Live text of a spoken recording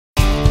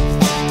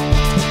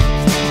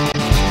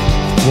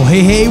Well,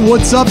 hey,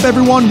 what's up,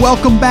 everyone?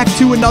 Welcome back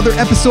to another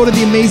episode of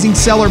the Amazing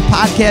Seller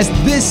Podcast.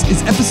 This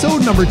is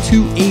episode number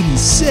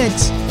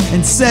 286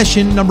 and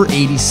session number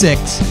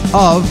 86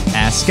 of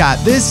Ask Scott.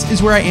 This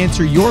is where I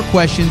answer your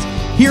questions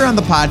here on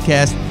the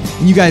podcast.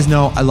 And you guys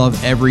know I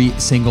love every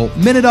single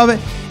minute of it.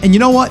 And you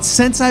know what?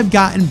 Since I've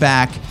gotten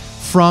back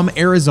from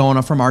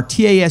Arizona, from our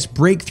TAS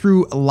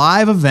Breakthrough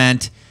Live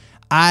event,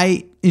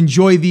 I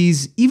enjoy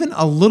these even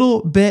a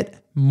little bit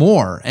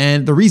more.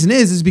 And the reason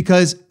is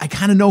because I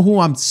kind of know who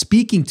I'm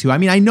speaking to. I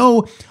mean, I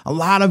know a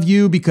lot of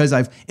you because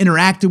I've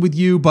interacted with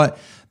you, but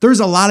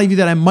there's a lot of you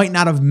that I might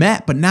not have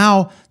met. But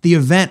now the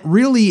event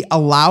really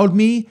allowed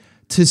me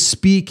to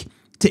speak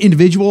to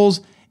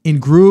individuals in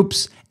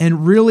groups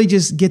and really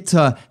just get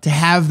to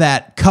have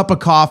that cup of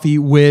coffee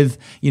with,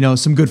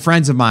 some good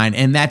friends of mine.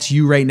 And that's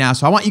you right now.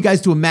 So I want you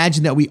guys to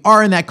imagine that we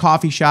are in that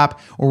coffee shop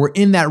or we're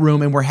in that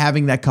room and we're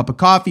having that cup of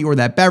coffee or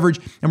that beverage.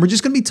 And we're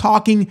just going to be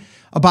talking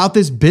about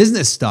this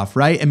business stuff,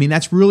 right? I mean,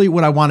 that's really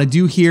what I want to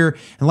do here.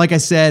 And like I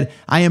said,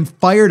 I am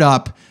fired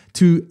up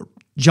to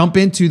jump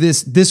into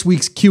this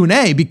week's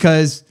Q&A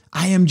because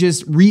I am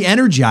just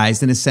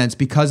re-energized in a sense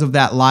because of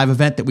that live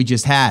event that we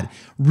just had.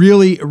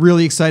 Really,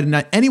 really excited.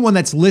 Now, anyone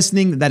that's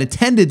listening that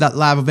attended that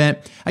live event,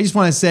 I just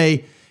want to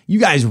say, you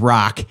guys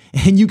rock.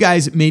 And you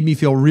guys made me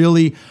feel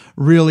really,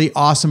 really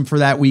awesome for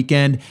that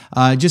weekend.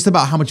 Just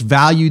about how much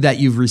value that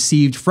you've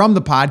received from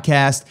the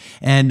podcast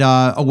and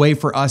a way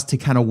for us to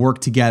kind of work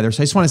together.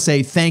 So I just want to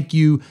say thank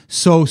you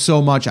so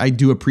much. I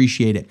do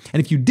appreciate it. And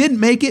if you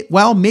didn't make it,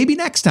 well, maybe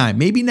next time.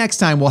 Maybe next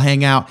time we'll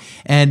hang out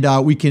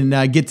and we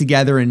can get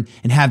together and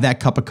have that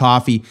cup of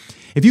coffee.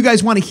 If you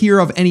guys want to hear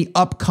of any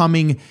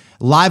upcoming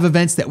live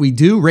events that we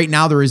do, right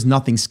now there is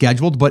nothing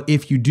scheduled, but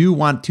if you do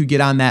want to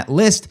get on that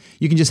list,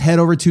 you can just head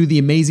over to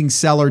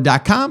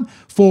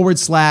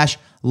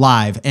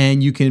theamazingseller.com/live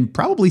and you can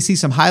probably see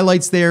some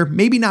highlights there.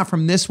 Maybe not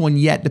from this one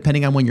yet,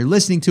 depending on when you're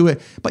listening to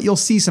it, but you'll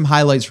see some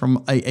highlights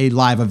from a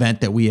live event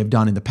that we have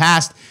done in the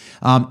past.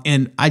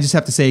 And I just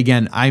have to say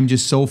again, I'm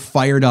just so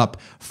fired up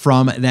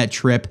from that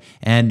trip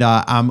and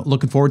I'm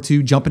looking forward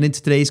to jumping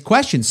into today's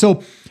question.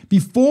 So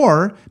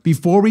before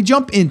we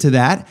jump into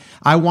that,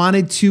 I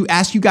wanted to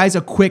ask you guys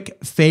a quick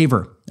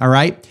favor, all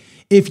right?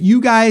 If you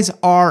guys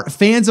are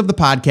fans of the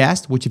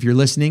podcast, which if you're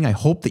listening, I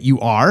hope that you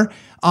are,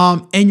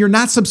 and you're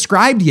not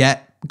subscribed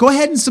yet, go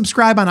ahead and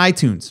subscribe on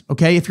iTunes,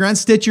 okay? If you're on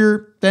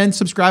Stitcher, then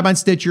subscribe on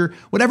Stitcher.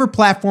 Whatever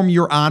platform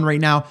you're on right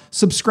now,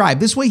 subscribe.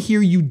 This way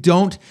here, you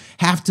don't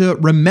have to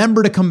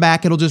remember to come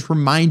back. It'll just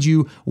remind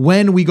you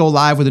when we go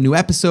live with a new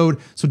episode.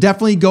 So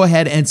definitely go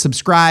ahead and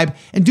subscribe.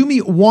 And do me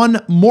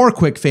one more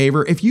quick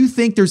favor. If you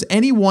think there's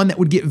anyone that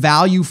would get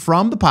value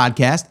from the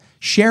podcast,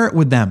 share it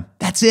with them.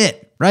 That's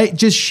it. Right?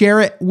 Just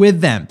share it with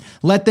them.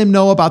 Let them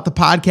know about the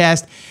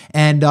podcast.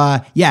 And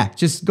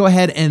just go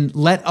ahead and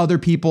let other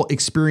people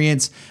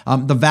experience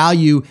the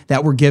value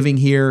that we're giving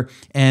here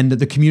and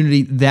the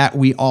community that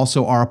we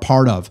also are a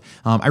part of.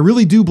 I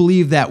really do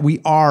believe that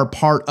we are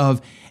part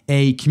of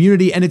a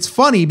community. And it's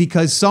funny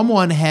because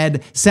someone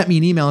had sent me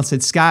an email and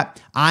said, Scott,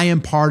 I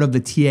am part of the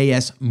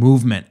TAS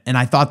movement. And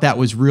I thought that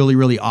was really,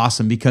 really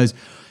awesome because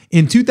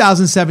in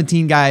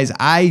 2017, guys,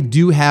 I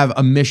do have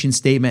a mission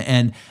statement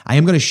and I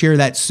am going to share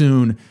that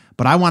soon,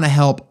 but I want to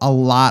help a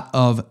lot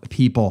of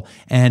people.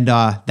 And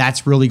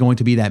that's really going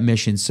to be that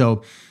mission.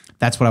 So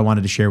that's what I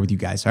wanted to share with you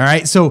guys. All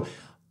right. So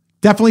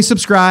definitely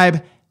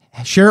subscribe,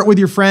 share it with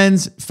your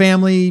friends,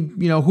 family,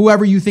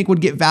 whoever you think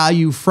would get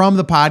value from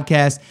the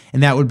podcast.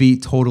 And that would be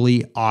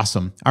totally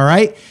awesome. All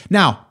right.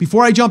 Now,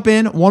 before I jump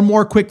in, one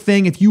more quick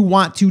thing. If you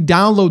want to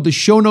download the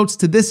show notes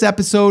to this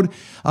episode,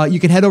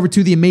 you can head over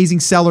to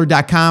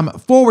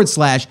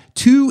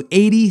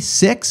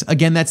theamazingseller.com/286.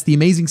 Again, that's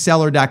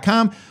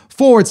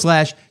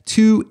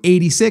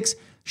theamazingseller.com/286.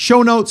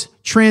 Show notes,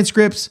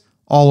 transcripts,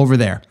 all over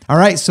there. All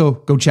right, so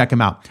go check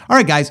them out. All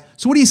right, guys,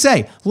 so what do you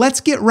say?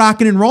 Let's get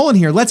rocking and rolling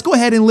here. Let's go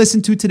ahead and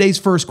listen to today's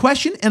first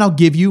question, and I'll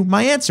give you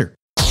my answer.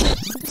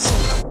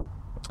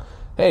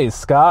 Hey,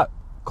 Scott.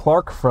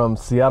 Clark from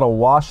Seattle,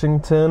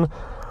 Washington.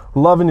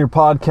 Loving your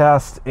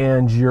podcast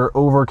and your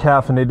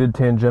over-caffeinated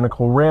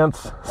tangential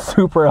rants.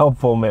 Super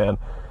helpful, man.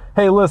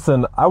 Hey,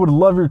 listen, I would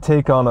love your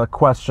take on a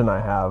question I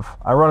have.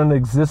 I run an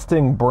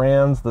existing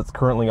brand that's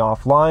currently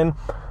offline,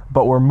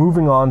 but we're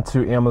moving on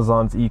to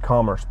Amazon's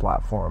e-commerce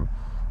platform.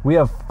 We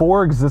have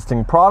 4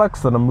 existing products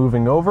that I'm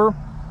moving over.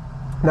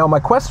 Now, my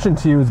question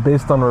to you is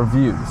based on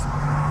reviews.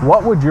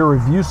 What would your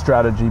review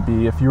strategy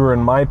be if you were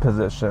in my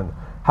position?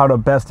 How to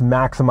best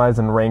maximize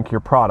and rank your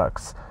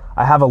products?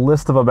 I have a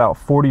list of about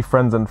 40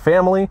 friends and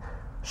family.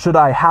 Should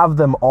I have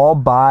them all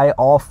buy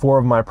all 4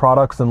 of my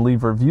products and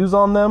leave reviews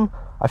on them?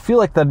 I feel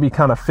like that'd be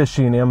kind of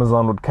fishy and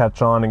Amazon would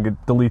catch on and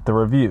delete the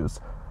reviews.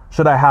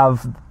 Should I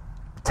have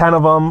 10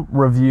 of them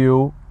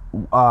review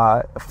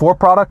 4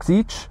 products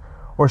each?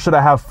 Or should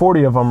I have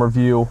 40 of them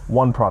review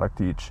 1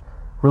 product each?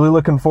 Really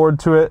looking forward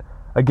to it.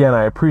 Again,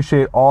 I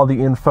appreciate all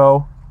the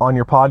info on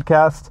your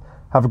podcast.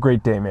 Have a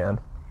great day, man.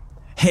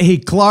 Hey,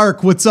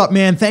 Clark, what's up,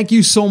 man? Thank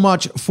you so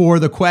much for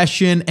the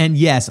question. And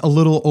yes, a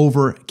little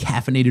over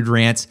caffeinated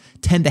rants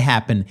tend to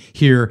happen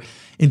here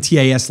in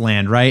TAS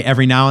land, right?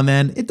 Every now and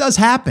then. It does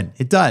happen.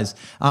 It does.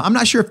 I'm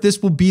not sure if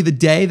this will be the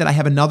day that I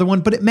have another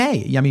one, but it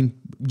may. I mean,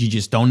 you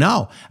just don't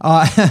know.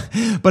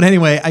 But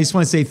anyway, I just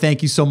want to say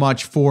thank you so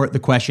much for the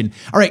question.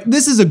 All right,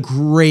 this is a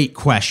great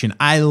question.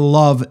 I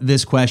love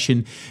this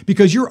question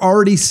because you're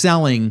already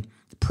selling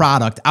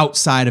product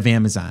outside of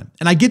Amazon.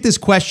 And I get this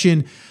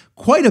question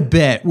quite a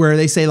bit where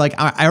they say, like,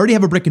 I already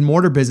have a brick and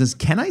mortar business.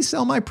 Can I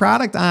sell my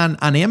product on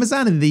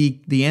Amazon? And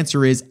the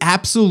answer is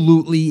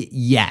absolutely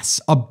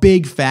yes. A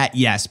big fat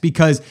yes,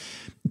 because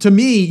to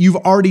me, you've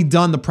already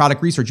done the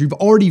product research. You've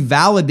already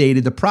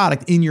validated the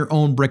product in your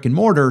own brick and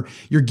mortar.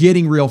 You're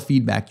getting real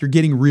feedback. You're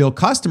getting real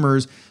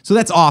customers. So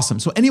that's awesome.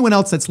 So anyone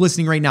else that's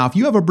listening right now, if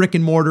you have a brick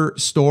and mortar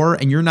store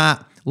and you're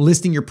not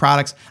listing your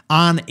products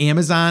on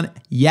Amazon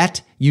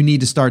yet, you need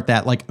to start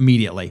that like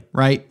immediately,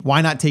 right?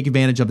 Why not take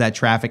advantage of that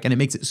traffic? And it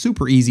makes it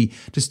super easy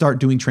to start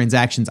doing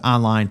transactions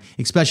online,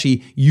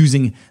 especially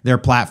using their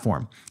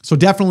platform. So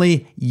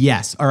definitely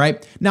yes. All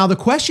right. Now the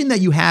question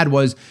that you had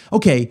was,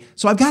 okay,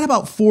 so I've got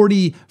about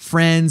 40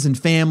 friends and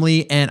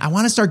family, and I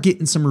want to start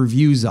getting some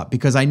reviews up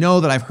because I know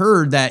that I've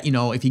heard that,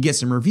 if you get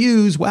some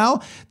reviews,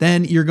 well,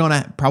 then you're going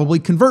to probably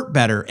convert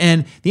better.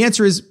 And the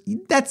answer is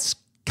that's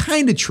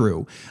kind of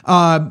true.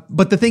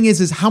 But the thing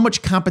is how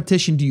much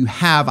competition do you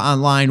have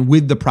online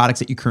with the products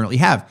that you currently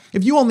have?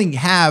 If you only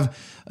have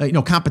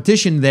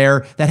competition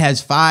there that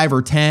has 5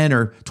 or 10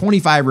 or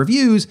 25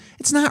 reviews,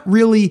 it's not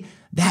really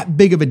that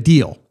big of a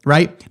deal,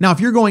 right? Now,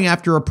 if you're going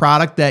after a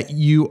product that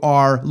you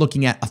are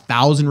looking at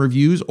 1,000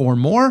 reviews or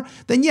more,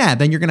 then you're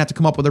going to have to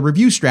come up with a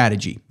review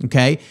strategy,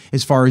 okay,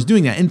 as far as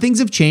doing that. And things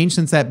have changed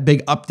since that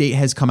big update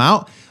has come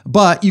out,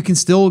 but you can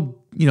still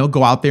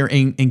go out there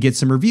and get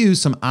some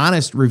reviews, some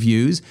honest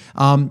reviews,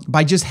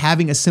 by just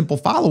having a simple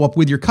follow-up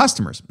with your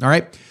customers, all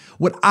right?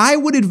 What I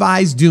would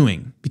advise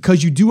doing,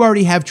 because you do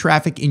already have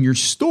traffic in your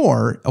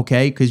store,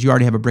 okay, because you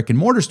already have a brick and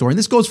mortar store, and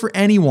this goes for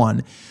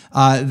anyone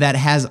that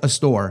has a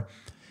store,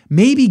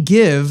 maybe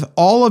give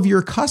all of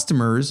your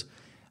customers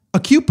a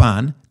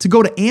coupon to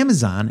go to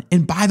Amazon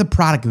and buy the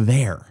product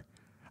there,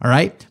 all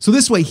right? So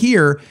this way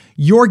here,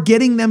 you're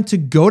getting them to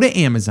go to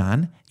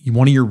Amazon,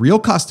 one of your real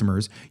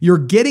customers, you're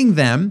getting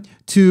them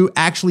to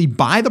actually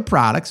buy the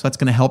product. So that's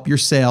going to help your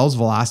sales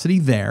velocity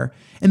there.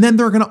 And then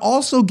they're going to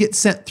also get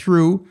sent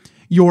through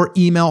your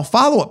email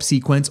follow-up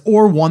sequence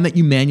or one that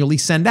you manually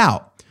send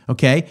out.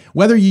 Okay.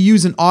 Whether you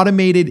use an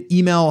automated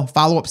email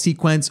follow-up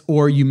sequence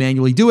or you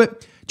manually do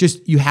it,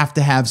 just you have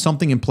to have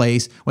something in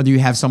place, whether you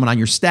have someone on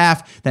your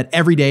staff that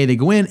every day they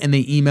go in and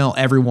they email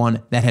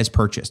everyone that has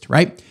purchased,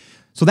 right?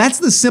 So that's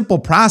the simple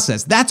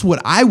process. That's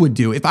what I would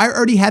do. If I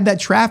already had that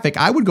traffic,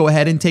 I would go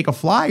ahead and take a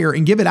flyer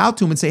and give it out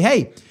to them and say,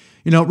 hey,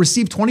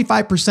 receive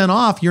 25%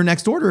 off your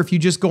next order if you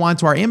just go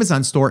onto our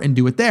Amazon store and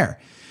do it there.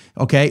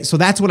 Okay. So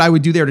that's what I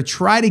would do there to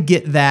try to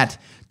get that,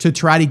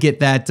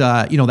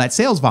 that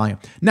sales volume.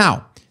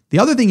 Now, the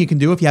other thing you can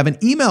do if you have an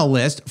email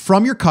list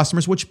from your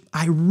customers, which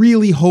I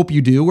really hope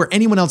you do, or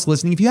anyone else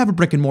listening, if you have a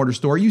brick and mortar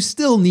store, you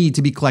still need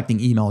to be collecting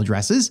email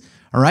addresses,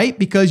 all right?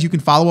 Because you can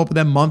follow up with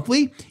them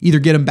monthly, either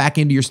get them back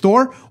into your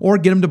store or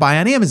get them to buy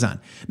on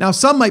Amazon. Now,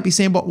 some might be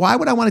saying, but why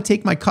would I want to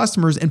take my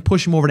customers and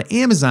push them over to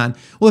Amazon?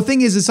 Well, the thing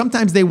is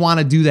sometimes they want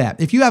to do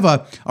that. If you have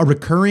a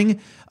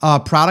recurring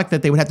product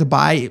that they would have to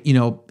buy,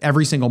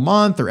 every single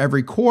month or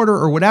every quarter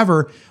or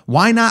whatever,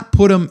 why not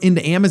put them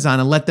into Amazon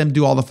and let them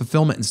do all the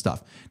fulfillment and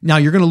stuff? Now,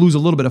 you're going to lose a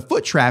little bit of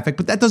foot traffic,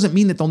 but that doesn't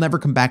mean that they'll never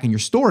come back in your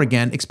store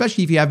again,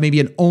 especially if you have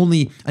maybe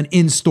only an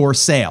in-store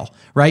sale,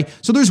 right?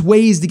 So there's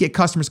ways to get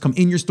customers come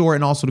in your store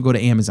and also to go to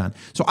Amazon.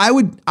 So I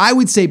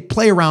would say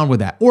play around with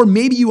that. Or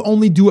maybe you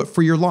only do it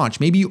for your launch.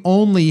 Maybe you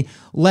only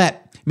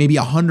let maybe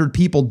 100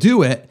 people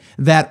do it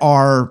that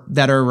are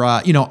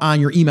on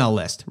your email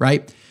list,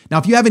 right? Now,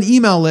 if you have an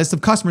email list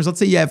of customers, let's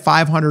say you have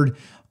 500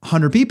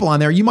 people on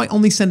there, you might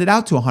only send it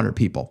out to 100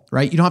 people,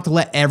 right? You don't have to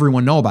let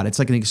everyone know about it. It's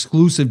like an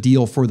exclusive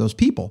deal for those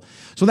people.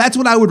 So that's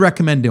what I would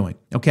recommend doing,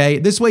 okay?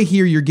 This way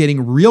here, you're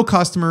getting real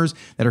customers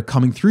that are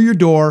coming through your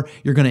door.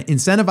 You're going to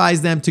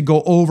incentivize them to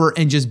go over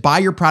and just buy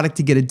your product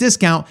to get a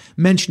discount,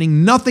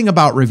 mentioning nothing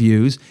about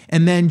reviews,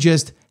 and then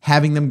just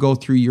having them go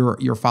through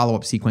your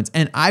follow-up sequence.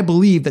 And I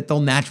believe that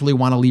they'll naturally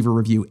want to leave a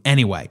review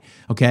anyway,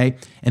 okay?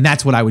 And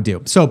that's what I would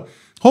do. So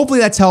hopefully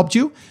that's helped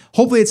you.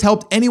 Hopefully it's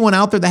helped anyone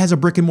out there that has a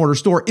brick and mortar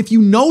store. If you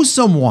know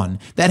someone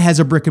that has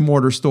a brick and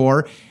mortar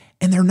store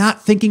and they're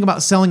not thinking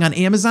about selling on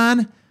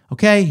Amazon,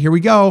 okay, here we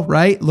go,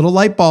 right? Little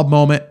light bulb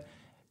moment.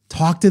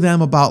 Talk to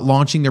them about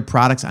launching their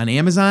products on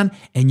Amazon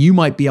and you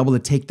might be able to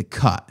take the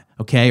cut,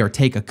 okay? Or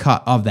take a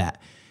cut of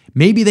that.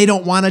 Maybe they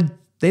don't want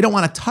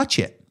to touch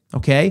it,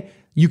 okay?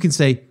 You can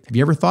say, have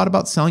you ever thought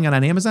about selling it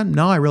on Amazon?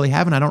 No, I really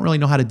haven't. I don't really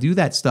know how to do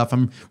that stuff.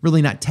 I'm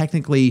really not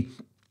technically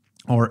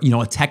or,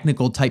 a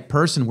technical type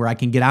person where I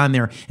can get on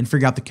there and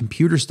figure out the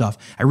computer stuff.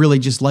 I really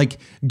just like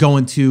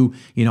going to,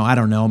 I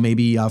don't know,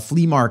 maybe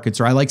flea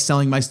markets, or I like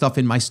selling my stuff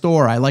in my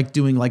store. I like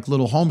doing like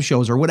little home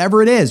shows or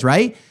whatever it is,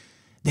 right?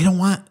 They don't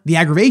want the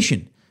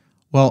aggravation.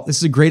 Well, this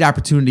is a great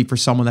opportunity for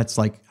someone that's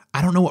like,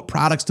 I don't know what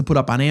products to put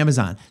up on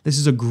Amazon. This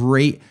is a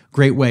great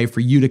way for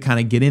you to kind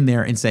of get in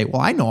there and say,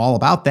 well, I know all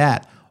about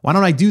that. Why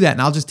don't I do that?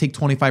 And I'll just take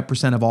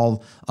 25% of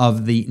all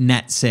of the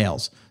net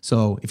sales.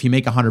 So if you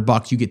make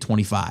 $100, you get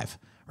 25,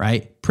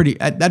 right?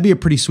 That'd be a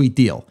pretty sweet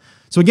deal.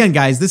 So again,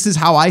 guys, this is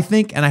how I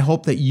think, and I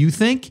hope that you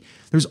think.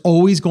 There's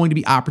always going to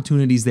be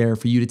opportunities there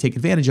for you to take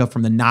advantage of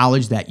from the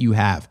knowledge that you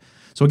have.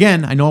 So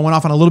again, I know I went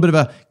off on a little bit of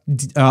a,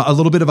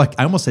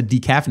 I almost said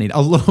decaffeinated,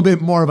 a little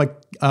bit more of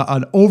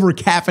an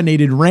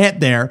over-caffeinated rant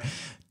there.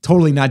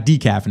 Totally not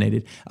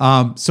decaffeinated.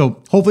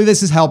 So hopefully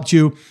this has helped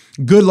you.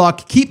 Good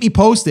luck. Keep me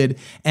posted.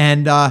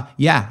 And I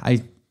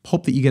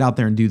hope that you get out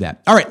there and do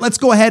that. All right, let's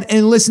go ahead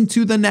and listen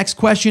to the next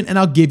question, and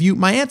I'll give you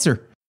my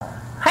answer.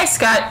 Hi,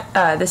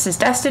 Scott. This is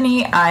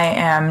Destiny. I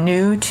am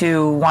new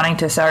to wanting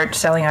to start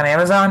selling on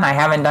Amazon. I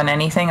haven't done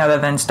anything other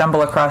than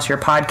stumble across your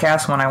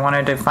podcast when I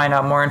wanted to find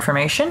out more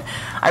information.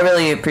 I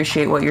really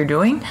appreciate what you're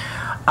doing.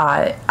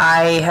 I'm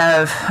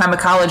a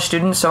college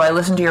student, so I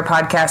listen to your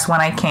podcast when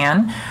I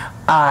can.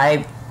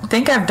 I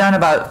think I've done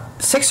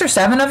about 6 or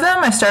 7 of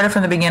them. I started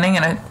from the beginning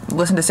and I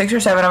listened to 6 or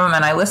 7 of them,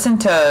 and I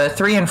listened to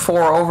 3 and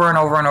 4 over and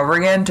over and over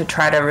again to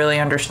try to really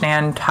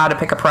understand how to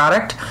pick a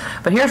product.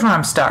 But here's where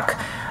I'm stuck.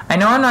 I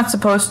know I'm not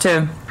supposed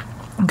to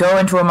go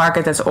into a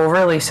market that's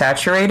overly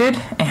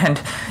saturated, and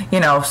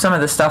some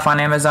of the stuff on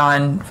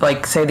Amazon,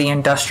 like say the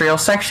industrial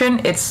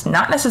section, it's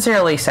not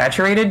necessarily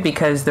saturated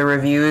because the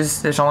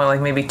reviews, there's only like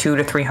maybe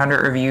 200 to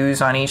 300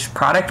 reviews on each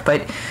product,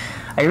 but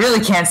I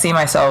really can't see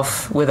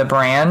myself with a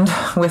brand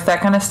with that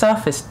kind of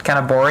stuff. It's kind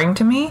of boring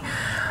to me.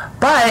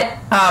 But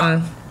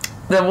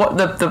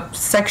the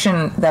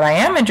section that I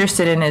am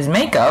interested in is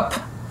makeup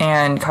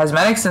and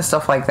cosmetics and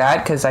stuff like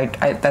that, because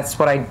that's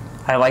what I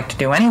like to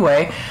do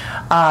anyway.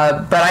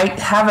 But I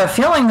have a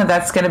feeling that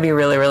that's going to be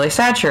really, really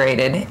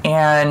saturated.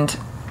 And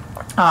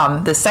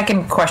the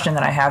second question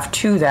that I have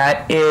to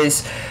that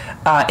is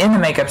in the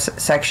makeup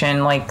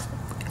section, like,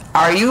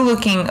 are you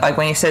looking, like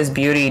when he says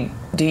beauty,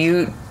 do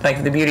you,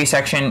 like the beauty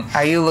section,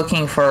 are you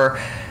looking for,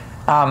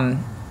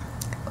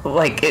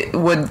 like it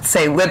would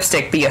say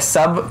lipstick be a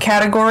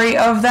subcategory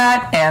of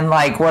that? And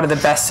like, what are the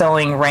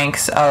best-selling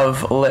ranks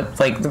of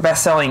the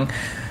best-selling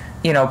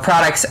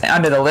products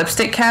under the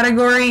lipstick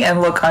category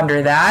and look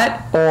under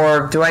that?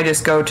 Or do I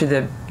just go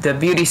to the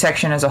beauty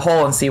section as a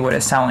whole and see what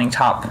is selling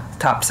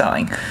top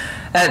selling?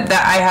 That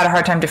I had a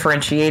hard time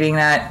differentiating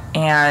that,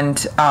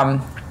 and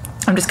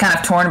I'm just kind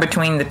of torn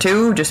between the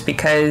two just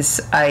because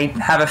I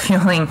have a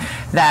feeling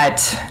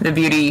that the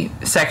beauty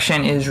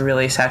section is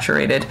really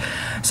saturated.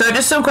 So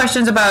just some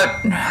questions about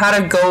how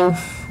to go,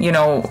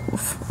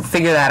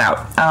 figure that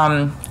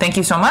out. Thank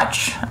you so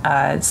much.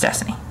 It's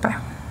Destiny. Bye.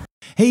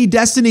 Hey,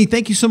 Destiny,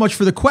 thank you so much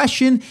for the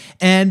question,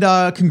 and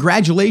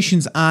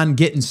congratulations on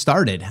getting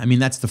started. I mean,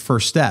 that's the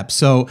first step.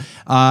 So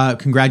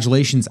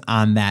congratulations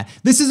on that.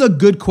 This is a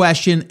good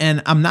question,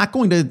 and I'm not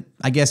going to,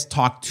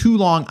 talk too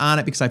long on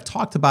it because I've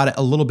talked about it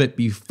a little bit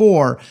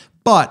before,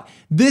 but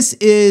this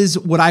is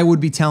what I would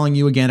be telling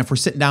you again if we're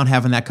sitting down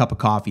having that cup of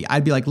coffee.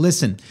 I'd be like,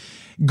 listen,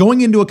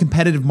 going into a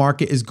competitive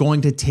market is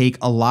going to take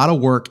a lot of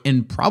work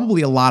and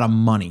probably a lot of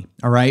money,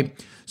 all right?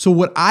 So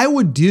what I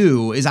would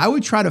do is I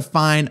would try to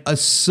find a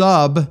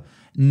sub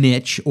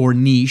niche or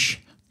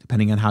niche,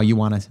 depending on how you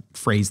want to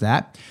phrase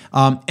that.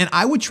 And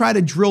I would try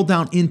to drill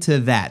down into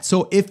that.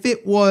 So if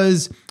it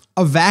was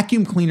a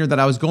vacuum cleaner that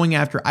I was going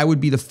after, I would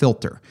be the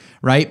filter,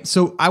 right?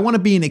 So I want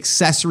to be an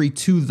accessory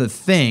to the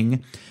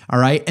thing, all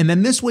right? And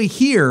then this way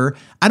here,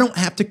 I don't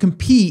have to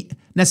compete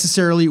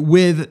necessarily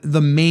with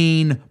the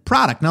main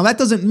product. Now, that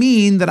doesn't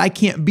mean that I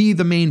can't be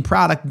the main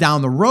product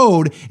down the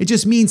road. It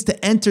just means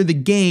to enter the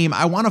game,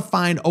 I want to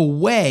find a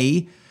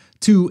way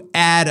to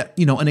add,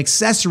 an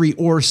accessory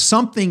or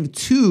something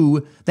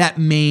to that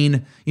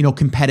main,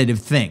 competitive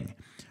thing.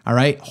 All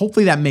right.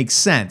 Hopefully that makes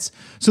sense.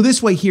 So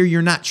this way here,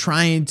 you're not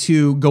trying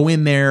to go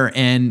in there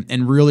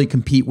and really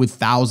compete with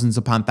thousands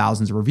upon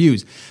thousands of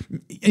reviews.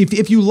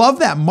 If you love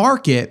that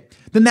market,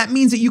 then that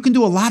means that you can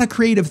do a lot of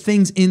creative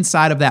things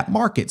inside of that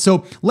market.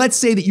 So let's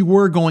say that you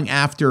were going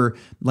after,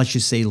 let's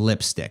just say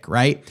lipstick,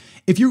 right?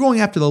 If you're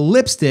going after the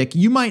lipstick,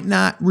 you might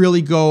not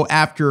really go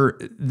after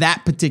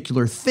that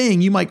particular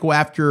thing. You might go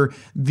after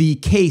the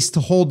case to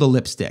hold the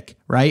lipstick,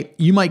 right?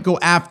 You might go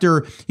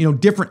after,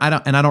 different,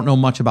 I don't know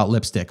much about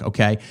lipstick,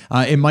 okay?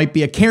 It might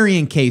be a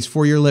carrying case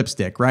for your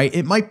lipstick, right?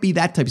 It might be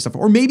that type of stuff.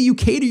 Or maybe you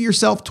cater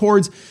yourself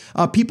towards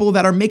people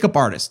that are makeup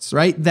artists,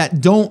 right? That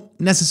don't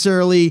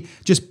necessarily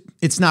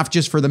it's not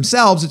just for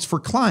themselves, it's for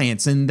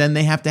clients, and then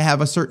they have to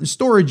have a certain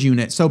storage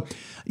unit. So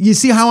you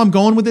see how I'm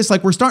going with this?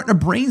 Like, we're starting to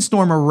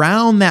brainstorm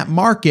around that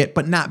market,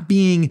 but not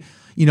being,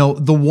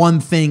 the one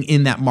thing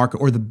in that market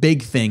or the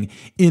big thing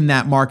in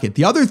that market.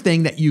 The other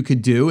thing that you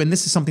could do, and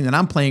this is something that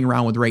I'm playing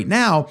around with right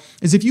now,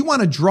 is if you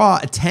want to draw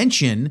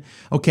attention,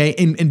 okay,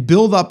 and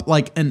build up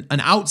like an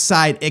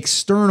outside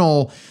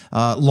external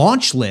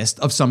launch list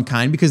of some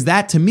kind, because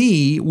that to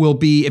me will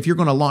be, if you're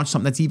going to launch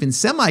something that's even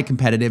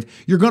semi-competitive,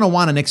 you're going to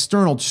want an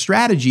external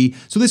strategy.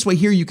 So this way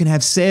here you can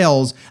have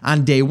sales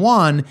on day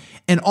one,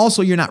 and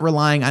also you're not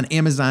relying on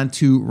Amazon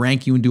to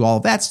rank you and do all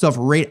of that stuff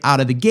right out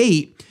of the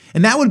gate.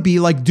 And that would be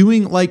like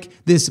doing like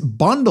this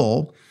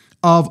bundle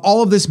of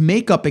all of this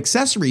makeup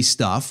accessory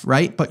stuff,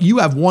 right? But you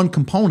have one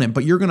component,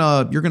 but you're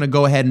gonna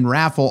go ahead and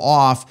raffle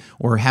off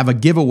or have a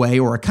giveaway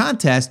or a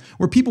contest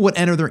where people would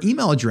enter their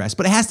email address.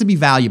 But it has to be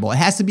valuable. It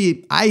has to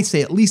be, I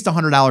say, at least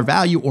 $100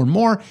 value or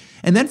more.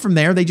 And then from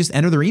there, they just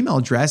enter their email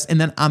address.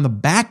 And then on the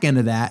back end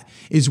of that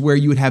is where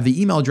you would have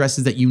the email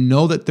addresses that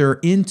that they're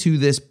into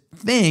this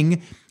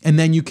thing. And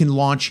then you can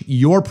launch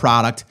your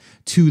product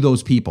to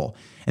those people.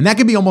 And that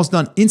can be almost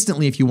done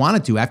instantly if you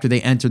wanted to. After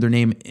they enter their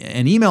name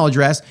and email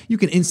address, you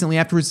can instantly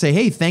afterwards say,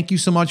 hey, thank you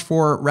so much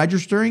for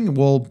registering.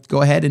 We'll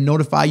go ahead and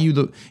notify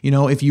you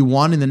if you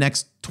won in the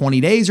next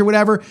 20 days or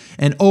whatever.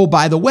 And oh,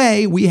 by the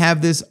way, we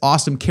have this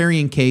awesome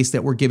carrying case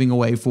that we're giving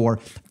away for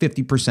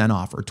 50%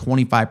 off or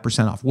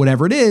 25% off,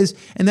 whatever it is.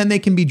 And then they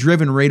can be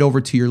driven right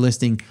over to your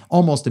listing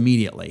almost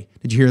immediately.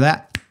 Did you hear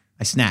that?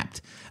 I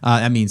snapped.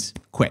 That means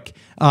quick.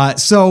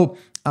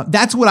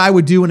 That's what I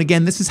would do. And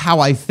again, this is how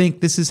I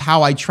think. This is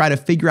how I try to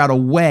figure out a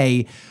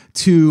way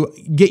to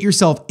get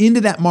yourself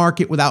into that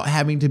market without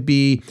having to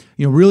be,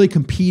 really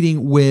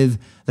competing with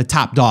the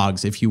top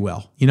dogs, if you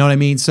will. You know what I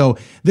mean? So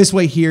this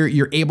way here,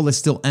 you're able to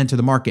still enter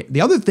the market.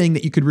 The other thing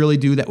that you could really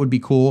do that would be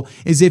cool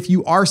is if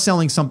you are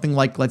selling something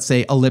like, let's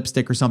say, a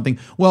lipstick or something.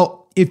 Well,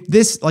 if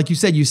this, like you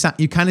said, you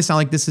kind of sound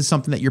like this is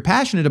something that you're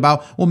passionate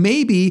about. Well,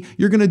 maybe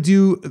you're going to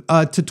do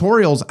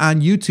tutorials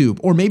on YouTube,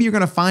 or maybe you're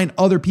going to find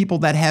other people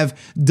that have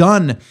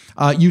done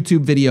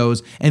YouTube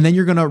videos, and then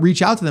you're going to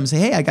reach out to them and say,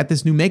 hey, I got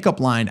this new makeup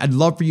line. I'd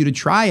love for you to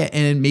try it,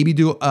 and maybe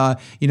do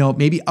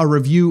maybe a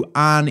review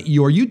on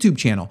your YouTube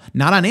channel,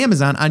 not on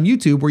Amazon, on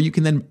YouTube, where you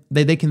can then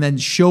they can then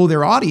show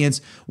their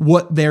audience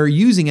what they're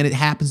using, and it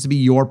happens to be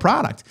your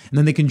product, and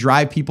then they can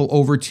drive people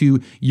over to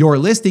your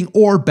listing,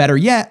 or better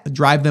yet,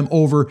 drive them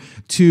over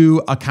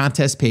to a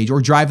contest page,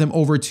 or drive them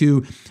over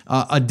to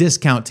a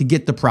discount to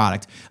get the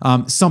product,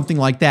 something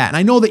like that. And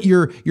I know that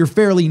you're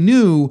fairly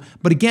new,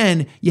 but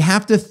again, you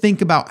have to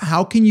think about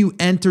how can you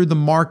enter the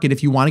market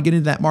if you want to get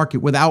into that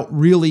market without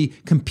really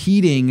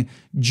competing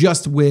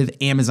just with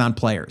Amazon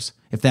players,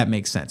 if that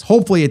makes sense.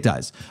 Hopefully it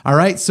does. All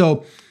right.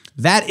 So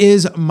that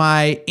is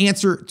my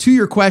answer to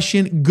your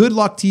question. Good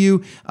luck to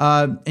you.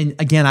 And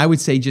again, I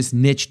would say just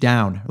niche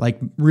down. Like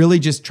really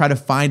just try to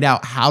find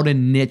out how to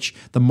niche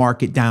the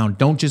market down.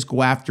 Don't just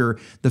go after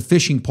the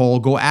fishing pole.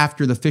 Go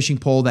after the fishing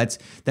pole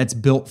that's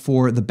built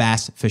for the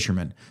bass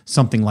fisherman,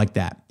 something like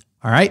that.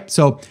 All right.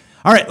 So,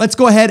 all right, let's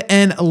go ahead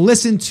and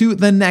listen to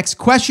the next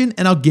question,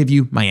 and I'll give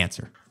you my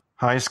answer.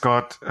 Hi,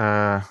 Scott.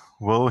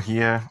 Will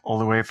here, all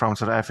the way from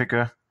South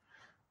Africa.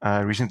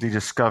 Recently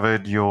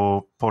discovered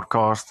your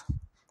podcast.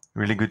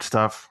 Really good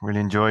stuff.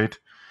 Really enjoyed.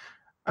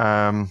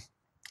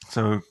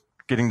 So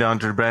getting down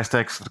to the brass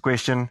tacks of the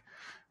question.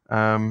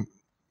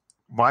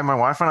 Why my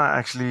wife and I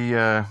actually,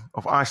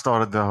 I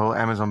started the whole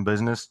Amazon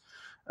business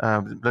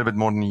a little bit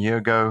more than a year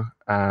ago.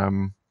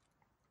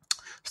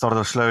 Started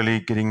off slowly,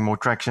 getting more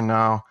traction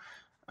now.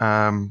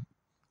 And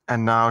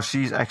now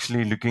we're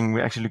actually looking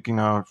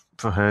now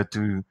for her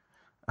to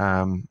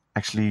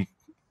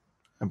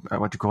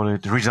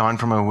resign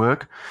from her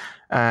work.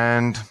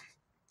 And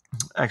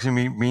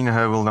actually, me and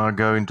her will now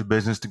go into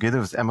business together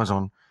with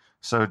Amazon.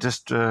 So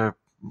just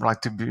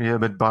like to hear a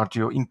bit about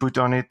your input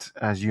on it,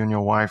 as you and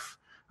your wife,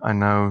 I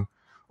know,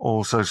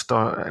 also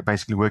start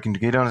basically working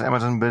together on this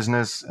Amazon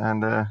business,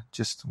 and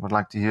just would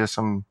like to hear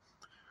some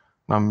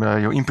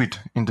your input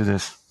into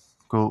this.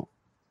 Cool.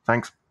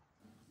 Thanks.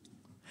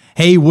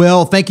 Hey,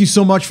 Will, thank you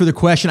so much for the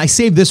question. I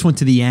saved this one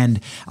to the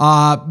end.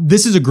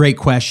 This is a great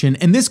question,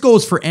 and this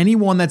goes for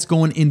anyone that's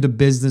going into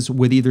business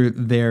with either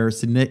their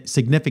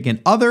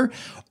significant other,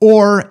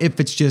 or if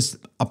it's just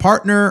a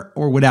partner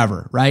or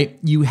whatever, right?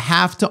 You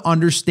have to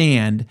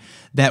understand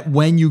that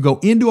when you go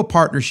into a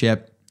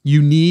partnership,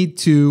 you need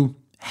to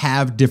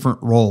have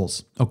different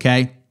roles,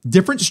 okay?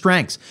 Different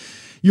strengths.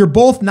 You're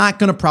both not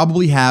going to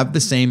probably have the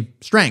same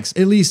strengths.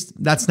 At least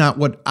that's not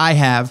what I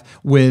have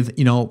with,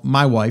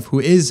 my wife,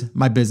 who is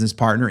my business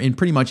partner in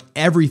pretty much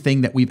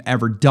everything that we've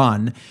ever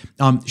done.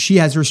 She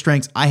has her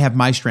strengths. I have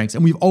my strengths,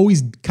 and we've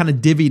always kind of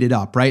divvied it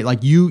up, right?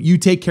 Like you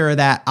take care of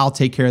that. I'll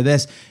take care of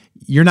this.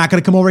 You're not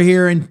going to come over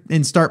here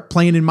and start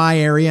playing in my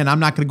area, and I'm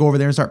not going to go over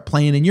there and start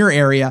playing in your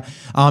area.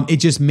 It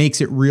just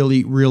makes it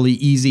really, really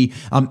easy.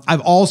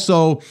 I've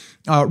also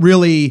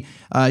really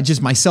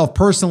just myself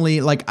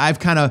personally, like I've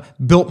kind of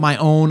built my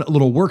own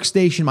little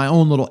workstation, my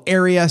own little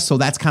area. So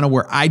that's kind of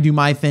where I do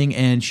my thing,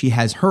 and she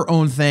has her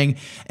own thing.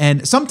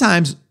 And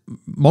sometimes,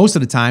 most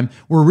of the time,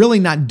 we're really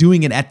not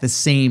doing it at the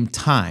same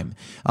time.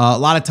 A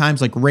lot of times,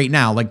 like right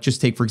now, like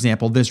just take, for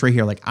example, this right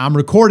here, like I'm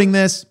recording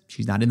this,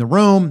 she's not in the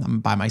room, I'm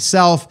by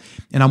myself,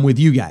 and I'm with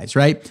you guys,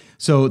 right?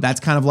 So that's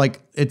kind of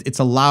like, it's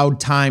allowed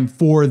time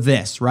for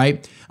this,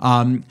 right?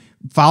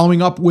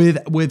 Following up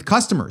with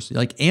customers,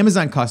 like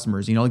Amazon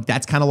customers, like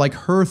that's kind of like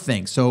her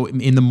thing. So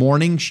in the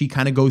morning, she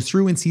kind of goes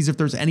through and sees if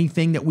there's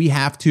anything that we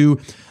have to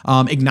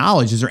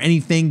acknowledge. Is there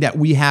anything that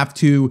we have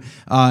to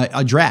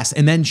address?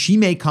 And then she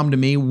may come to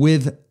me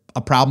with a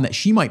problem that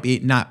she might be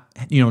not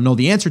know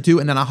the answer to,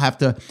 and then I'll have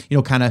to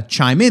kind of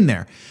chime in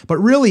there. But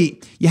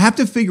really, you have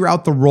to figure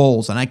out the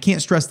roles, and I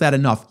can't stress that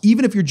enough.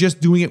 Even if you're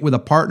just doing it with a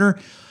partner,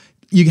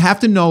 you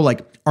have to know,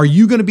 like, are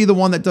you going to be the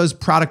one that does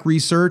product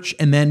research,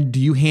 and then do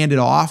you hand it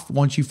off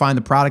once you find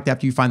the product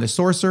after you find the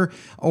sourcer?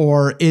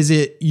 Or is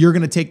it you're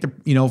going to take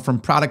the,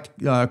 from product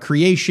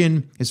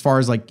creation, as far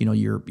as like,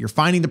 you're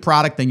finding the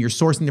product, then you're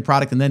sourcing the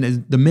product, and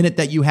then the minute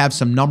that you have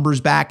some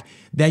numbers back,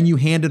 then you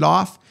hand it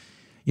off?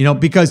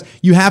 Because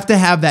you have to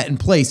have that in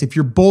place. If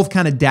you're both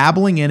kind of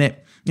dabbling in it,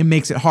 it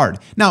makes it hard.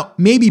 Now,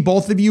 maybe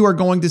both of you are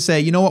going to say,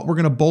 you know what, we're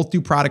going to both do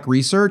product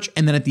research,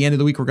 and then at the end of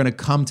the week, we're going to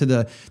come to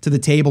the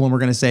table and we're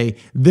going to say,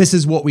 this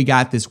is what we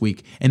got this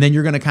week. And then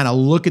you're going to kind of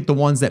look at the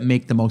ones that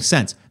make the most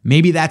sense.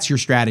 Maybe that's your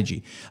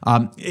strategy.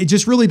 It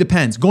just really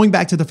depends. Going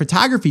back to the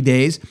photography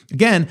days,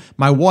 again,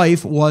 my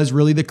wife was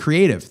really the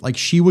creative. Like,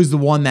 she was the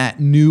one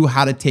that knew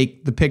how to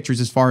take the pictures,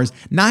 as far as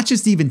not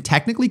just even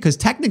technically, because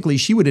technically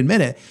she would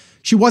admit it,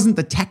 she wasn't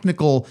the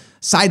technical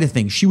side of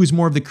things. She was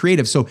more of the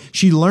creative. So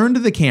she learned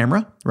the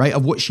camera, right,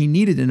 of what she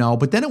needed to know,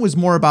 but then it was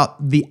more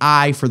about the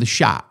eye for the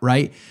shot,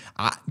 right?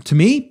 To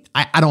me,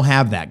 I don't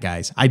have that,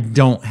 guys. I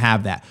don't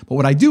have that. But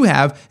what I do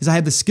have is I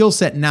have the skill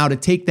set now to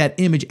take that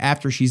image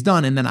after she's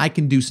done, and then I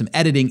can do some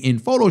editing in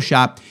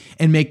Photoshop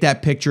and make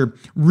that picture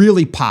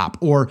really pop,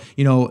 or,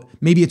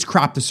 maybe it's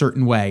cropped a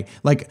certain way.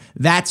 Like,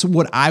 that's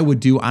what I would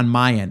do on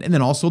my end. And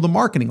then also the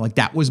marketing, like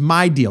that was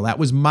my deal. That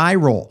was my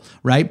role,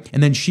 right?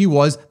 And then she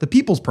was the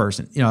people's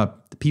person,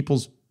 the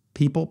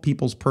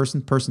people's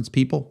person, person's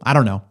people. I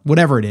don't know,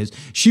 whatever it is.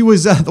 She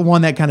was the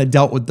one that kind of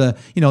dealt with the,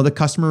 the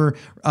customer,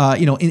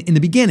 in the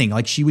beginning.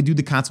 Like, she would do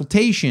the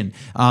consultation.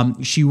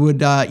 She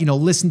would,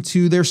 listen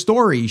to their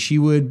story. She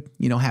would,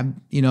 have,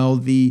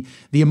 the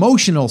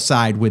emotional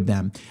side with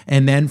them.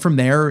 And then from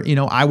there,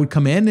 I would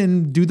come in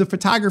and do the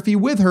photography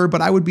with her,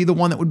 but I would be the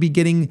one that would be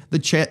getting the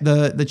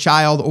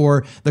child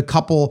or the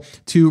couple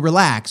to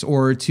relax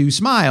or to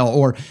smile,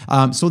 or,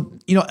 so,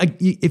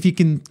 if you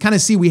can kind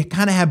of see, we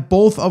kind of have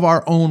both of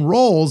our own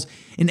roles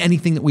in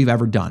anything that we've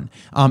ever done.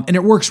 And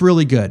it works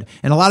really good.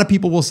 And a lot of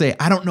people will say,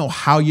 I don't know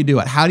how you do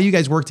it. How do you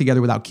guys work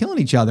together without killing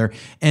each other?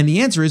 And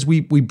the answer is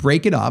we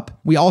break it up.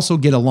 We also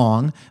get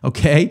along,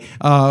 okay?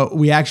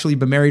 We actually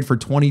been married for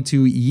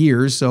 22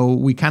 years, so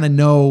we kind of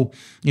know,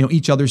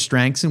 each other's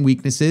strengths and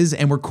weaknesses,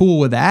 and we're cool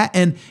with that.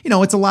 And,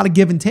 it's a lot of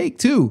give and take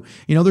too.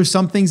 There's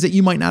some things that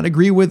you might not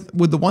agree with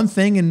the one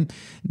thing, and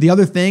the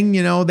other thing,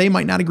 they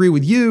might not agree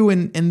with you,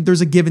 and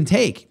there's a give and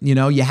take.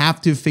 You have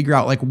to figure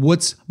out like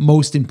what's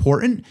most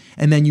important,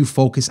 and then you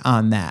focus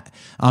on that.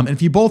 And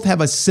if you both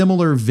have a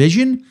similar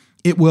vision,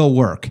 it will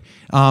work.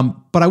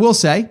 But I will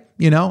say,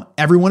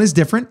 everyone is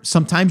different.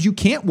 Sometimes you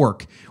can't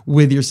work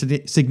with your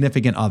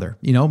significant other.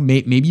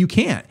 Maybe you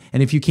can't.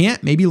 And if you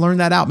can't, maybe learn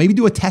that out. Maybe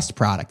do a test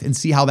product and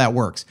see how that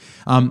works.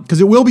 Because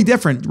it will be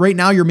different. Right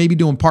now, you're maybe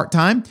doing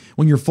part-time.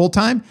 When you're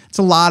full-time, it's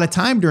a lot of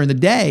time during the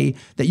day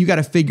that you got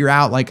to figure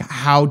out like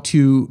how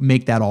to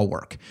make that all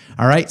work.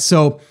 All right.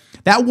 So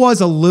that was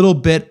a little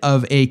bit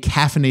of a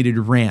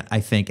caffeinated rant,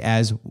 I think,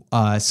 as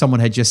someone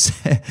had just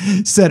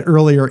said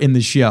earlier in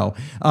the show.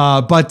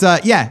 But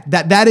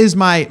that is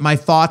my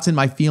thoughts and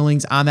my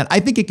feelings on that. I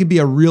think it can be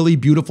a really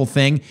beautiful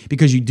thing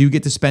because you do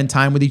get to spend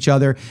time with each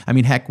other. I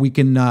mean, heck, we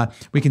can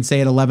say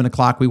at 11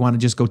 o'clock we want to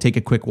just go take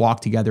a quick walk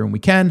together, and we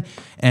can,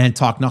 and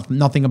talk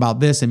nothing about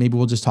this, and maybe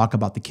we'll just talk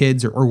about the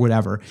kids or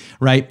whatever,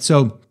 right?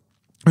 So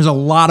there's a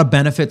lot of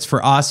benefits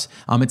for us.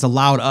 It's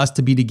allowed us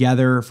to be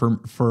together for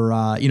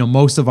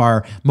most of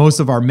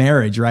our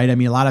marriage, right? I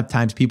mean, a lot of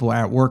times people are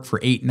at work for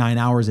 8-9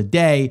 hours a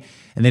day,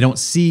 and they don't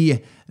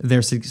see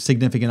their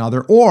significant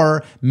other,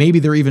 or maybe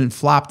they're even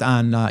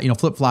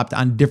flip-flopped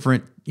on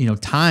different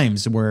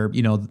times where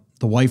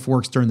the wife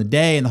works during the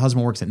day and the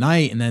husband works at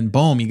night, and then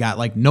boom, you got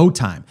like no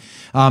time.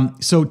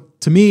 So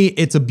to me,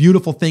 it's a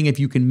beautiful thing if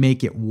you can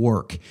make it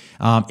work.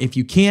 If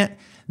you can't,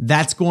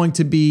 that's going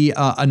to be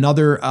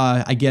another,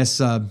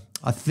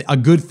 a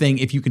good thing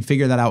if you can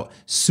figure that out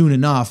soon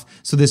enough.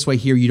 So this way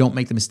here, you don't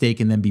make the mistake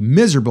and then be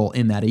miserable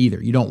in that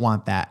either. You don't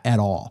want that at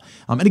all.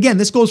 And again,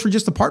 this goes for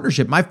just a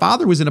partnership. My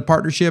father was in a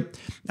partnership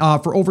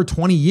for over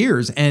 20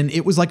 years, and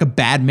it was like a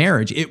bad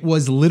marriage. It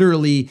was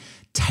literally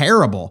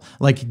terrible.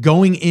 Like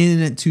going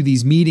into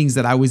these meetings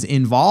that I was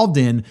involved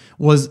in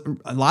was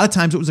a lot of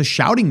times it was a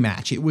shouting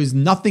match. It was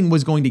nothing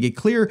was going to get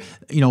clear.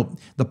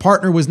 The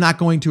partner was not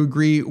going to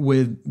agree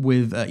with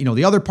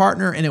the other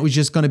partner, and it was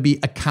just going to be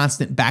a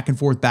constant back and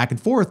forth.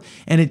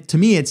 And to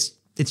me, it's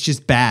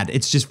just bad.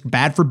 It's just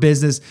bad for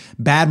business,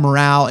 bad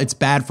morale. It's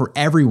bad for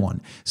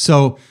everyone.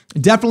 So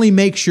definitely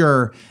make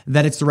sure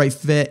that it's the right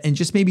fit and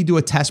just maybe do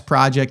a test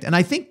project. And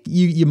I think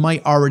you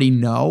might already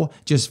know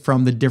just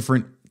from the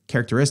different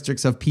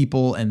characteristics of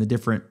people and the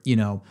different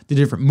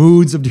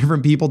moods of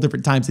different people,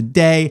 different times of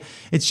day.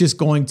 It's just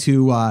going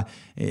to,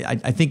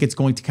 I think it's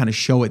going to kind of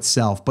show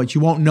itself, but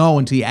you won't know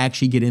until you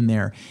actually get in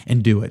there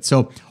and do it.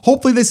 So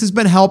hopefully this has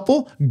been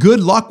helpful. Good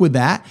luck with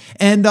that.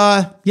 And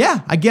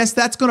I guess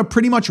that's going to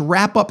pretty much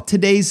wrap up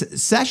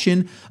today's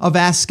session of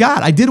Ask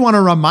Scott. I did want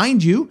to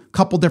remind you a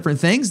couple different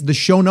things. The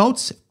show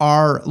notes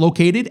are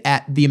located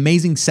at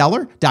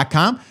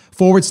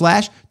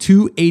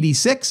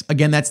theamazingseller.com/286.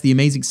 Again, that's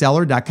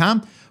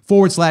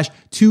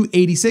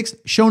theamazingseller.com/286.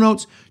 Show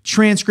notes,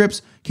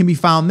 transcripts can be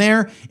found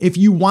there. If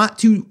you want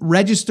to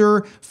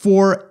register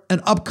for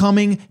an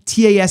upcoming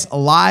TAS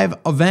Live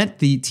event,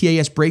 the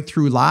TAS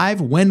Breakthrough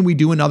Live, when we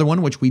do another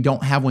one, which we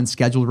don't have one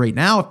scheduled right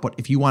now, but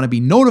if you want to be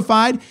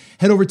notified,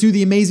 head over to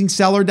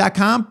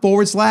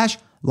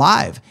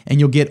theamazingseller.com/live, and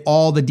you'll get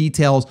all the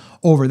details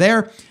over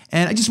there.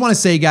 And I just want to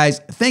say, guys,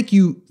 thank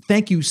you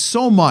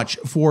so much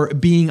for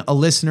being a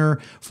listener,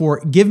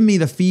 for giving me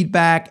the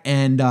feedback,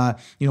 and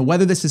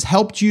whether this has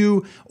helped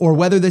you or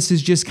whether this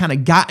has just kind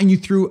of gotten you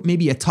through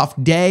maybe a tough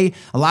day.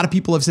 A lot of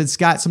people have said,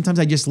 Scott, sometimes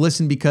I just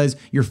listen because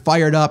you're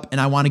fired up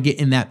and I want to get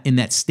in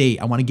that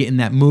state. I want to get in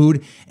that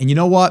mood. And you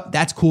know what?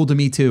 That's cool to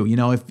me too.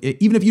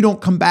 Even if you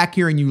don't come back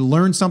here and you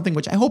learn something,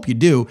 which I hope you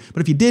do,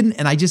 but if you didn't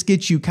and I just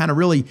get you kind of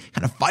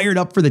fired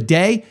up for the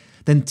day,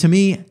 then to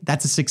me,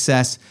 that's a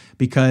success,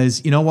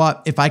 because you know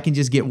what? If I can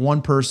just get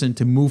one person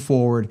to move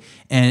forward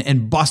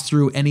and bust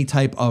through any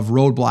type of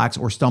roadblocks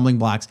or stumbling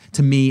blocks,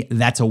 to me,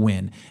 that's a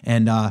win.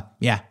 And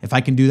if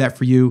I can do that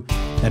for you,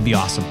 that'd be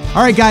awesome.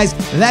 All right, guys,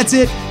 that's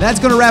it. That's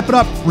going to wrap it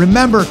up.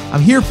 Remember, I'm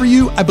here for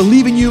you. I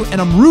believe in you,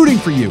 and I'm rooting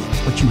for you.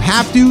 But you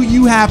have to.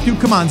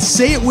 Come on,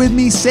 say it with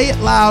me. Say it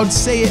loud.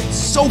 Say it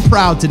so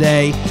proud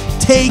today.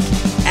 Take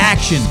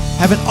action.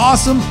 Have an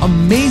awesome,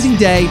 amazing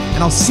day,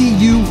 and I'll see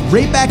you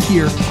right back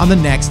here on the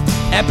next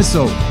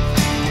episode.